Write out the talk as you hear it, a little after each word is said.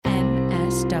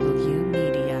W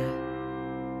Media.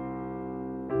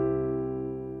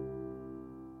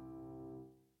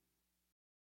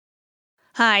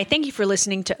 Hi, thank you for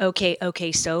listening to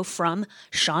OK So from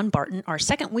Sean Barton, our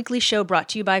second weekly show brought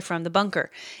to you by From the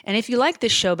Bunker. And if you like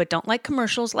this show but don't like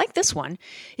commercials like this one,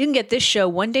 you can get this show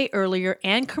one day earlier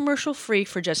and commercial free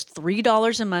for just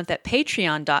 $3 a month at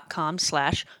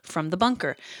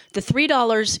patreon.com/fromthebunker. The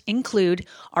 $3 include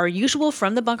our usual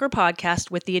From the Bunker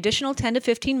podcast with the additional 10 to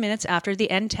 15 minutes after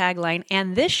the end tagline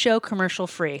and this show commercial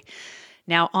free.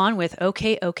 Now on with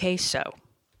OK So.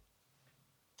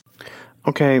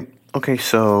 Okay,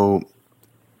 so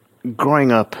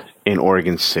growing up in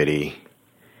Oregon City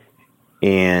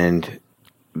and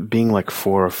being like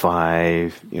 4 or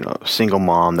 5, single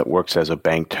mom that works as a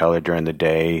bank teller during the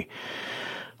day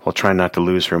while trying not to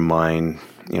lose her mind,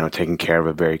 taking care of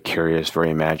a very curious, very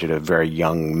imaginative, very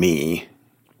young me.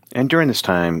 And during this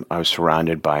time, I was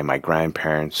surrounded by my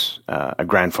grandparents, a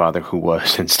grandfather who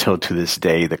was, and still to this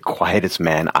day, the quietest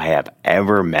man I have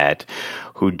ever met,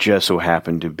 who just so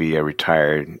happened to be a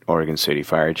retired Oregon City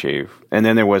fire chief. And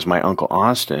then there was my Uncle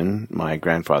Austin, my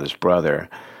grandfather's brother,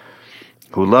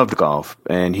 who loved golf,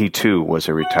 and he too was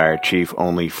a retired chief,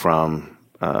 only from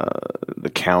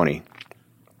the county.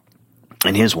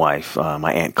 And his wife,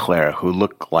 my Aunt Clara, who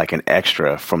looked like an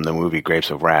extra from the movie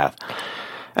Grapes of Wrath.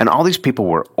 And all these people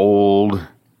were old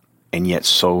and yet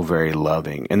so very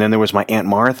loving. And then there was my Aunt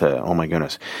Martha, oh my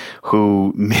goodness,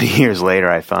 who many years later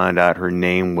I found out her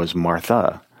name was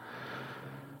Martha.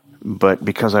 But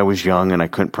because I was young and I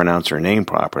couldn't pronounce her name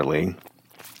properly,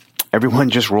 everyone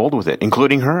just rolled with it,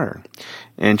 including her.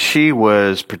 And she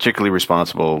was particularly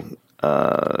responsible,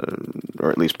 or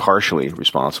at least partially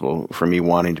responsible, for me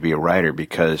wanting to be a writer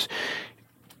because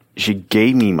she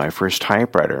gave me my first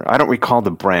typewriter. I don't recall the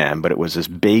brand, but it was this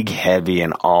big, heavy,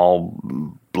 and all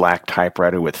black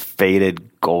typewriter with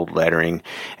faded gold lettering,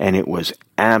 and it was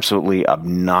absolutely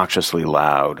obnoxiously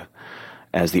loud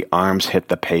as the arms hit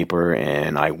the paper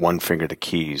and I one-fingered the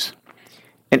keys.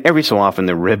 And every so often,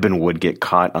 the ribbon would get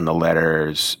caught on the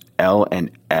letters L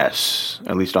and S,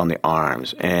 at least on the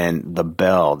arms, and the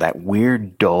bell, that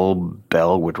weird, dull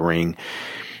bell would ring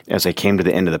as I came to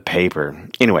the end of the paper.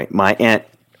 Anyway, my Aunt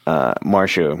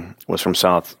Marcia was from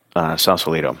South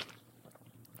Salito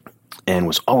and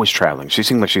was always traveling. She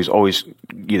seemed like she was always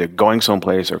either going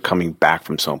someplace or coming back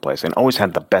from someplace, and always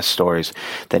had the best stories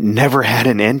that never had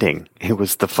an ending. It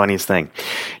was the funniest thing.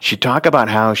 She'd talk about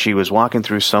how she was walking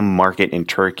through some market in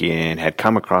Turkey and had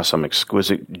come across some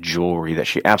exquisite jewelry that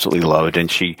she absolutely loved, and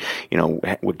she,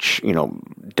 would,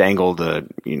 dangle the,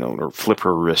 or flip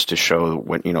her wrist to show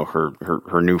what,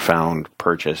 her newfound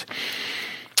purchase.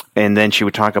 And then she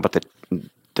would talk about the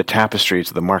tapestries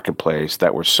of the marketplace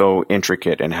that were so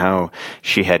intricate and how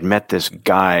she had met this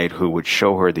guide who would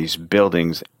show her these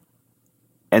buildings.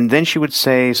 And then she would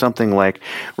say something like,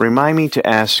 "Remind me to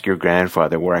ask your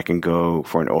grandfather where I can go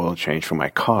for an oil change for my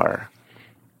car."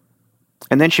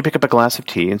 And then she'd pick up a glass of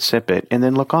tea and sip it and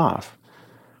then look off.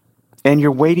 And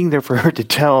you're waiting there for her to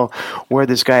tell where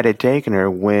this guide had taken her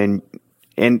when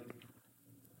you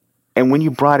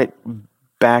brought it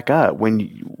back up, when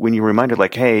you reminded,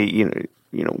 like, hey,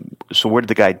 so where did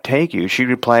the guide take you? She'd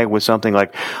reply with something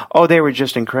like, "Oh, they were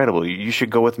just incredible. You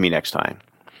should go with me next time."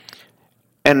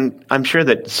 And I'm sure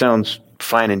that sounds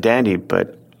fine and dandy,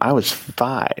 but I was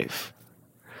 5.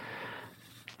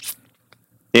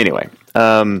 Anyway,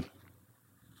 and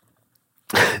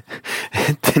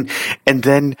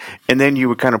then you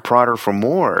would kind of prod her for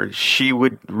more. She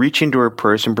would reach into her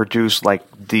purse and produce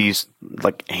these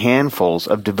handfuls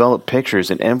of developed pictures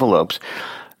in envelopes,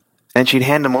 and she'd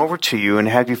hand them over to you and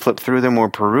have you flip through them or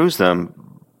peruse them.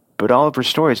 But all of her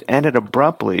stories ended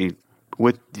abruptly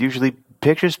with usually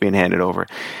pictures being handed over.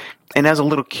 And as a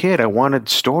little kid, I wanted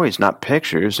stories, not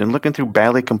pictures, and looking through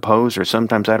badly composed or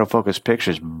sometimes out-of-focus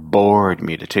pictures bored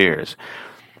me to tears.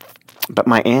 But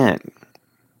my aunt,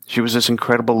 she was this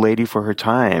incredible lady for her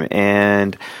time,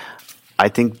 and I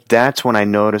think that's when I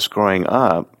noticed growing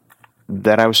up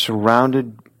that I was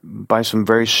surrounded by some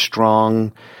very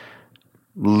strong,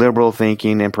 liberal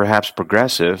thinking and perhaps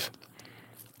progressive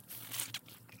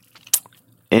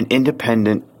and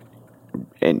independent,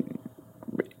 and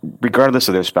regardless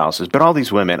of their spouses. But all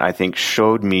these women, I think,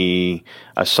 showed me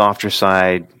a softer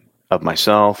side of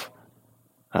myself,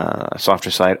 a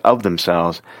softer side of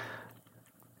themselves.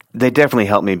 They definitely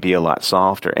helped me be a lot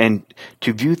softer and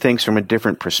to view things from a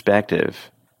different perspective.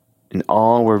 And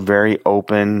all were very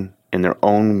open in their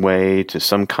own way to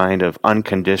some kind of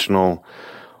unconditional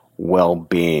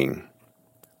well-being.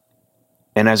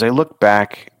 And as I look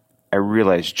back I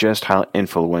realize just how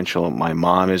influential my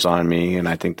mom is on me, and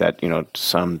I think that, to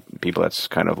some people that's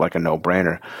kind of like a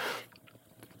no-brainer.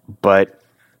 But,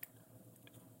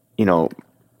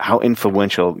 how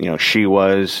influential, she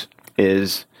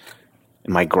is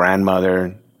my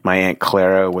grandmother, my Aunt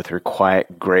Clara with her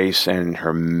quiet grace and her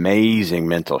amazing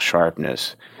mental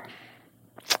sharpness,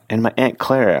 and my Aunt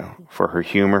Clara for her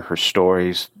humor, her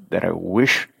stories that I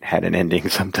wish had an ending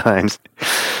sometimes,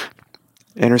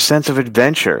 and her sense of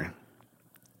adventure,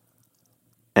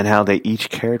 and how they each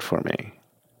cared for me.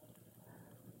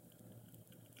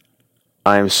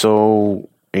 I am so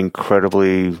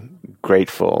incredibly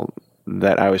grateful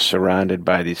that I was surrounded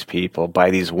by these people,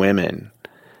 by these women.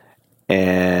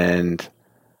 And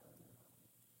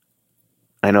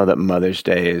I know that Mother's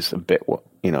Day is a bit,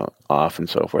 off and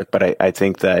so forth, but I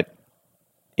think that,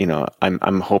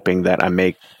 I'm hoping that I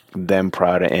make them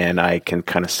proud and I can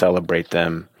kind of celebrate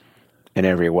them in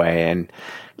every way.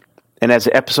 And as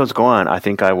the episodes go on, I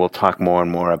think I will talk more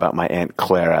and more about my Aunt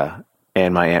Clara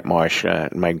and my Aunt Marcia,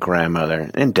 and my grandmother,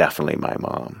 and definitely my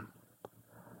mom.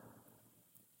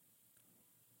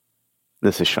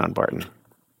 This is Sean Barton.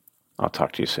 I'll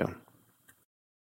talk to you soon.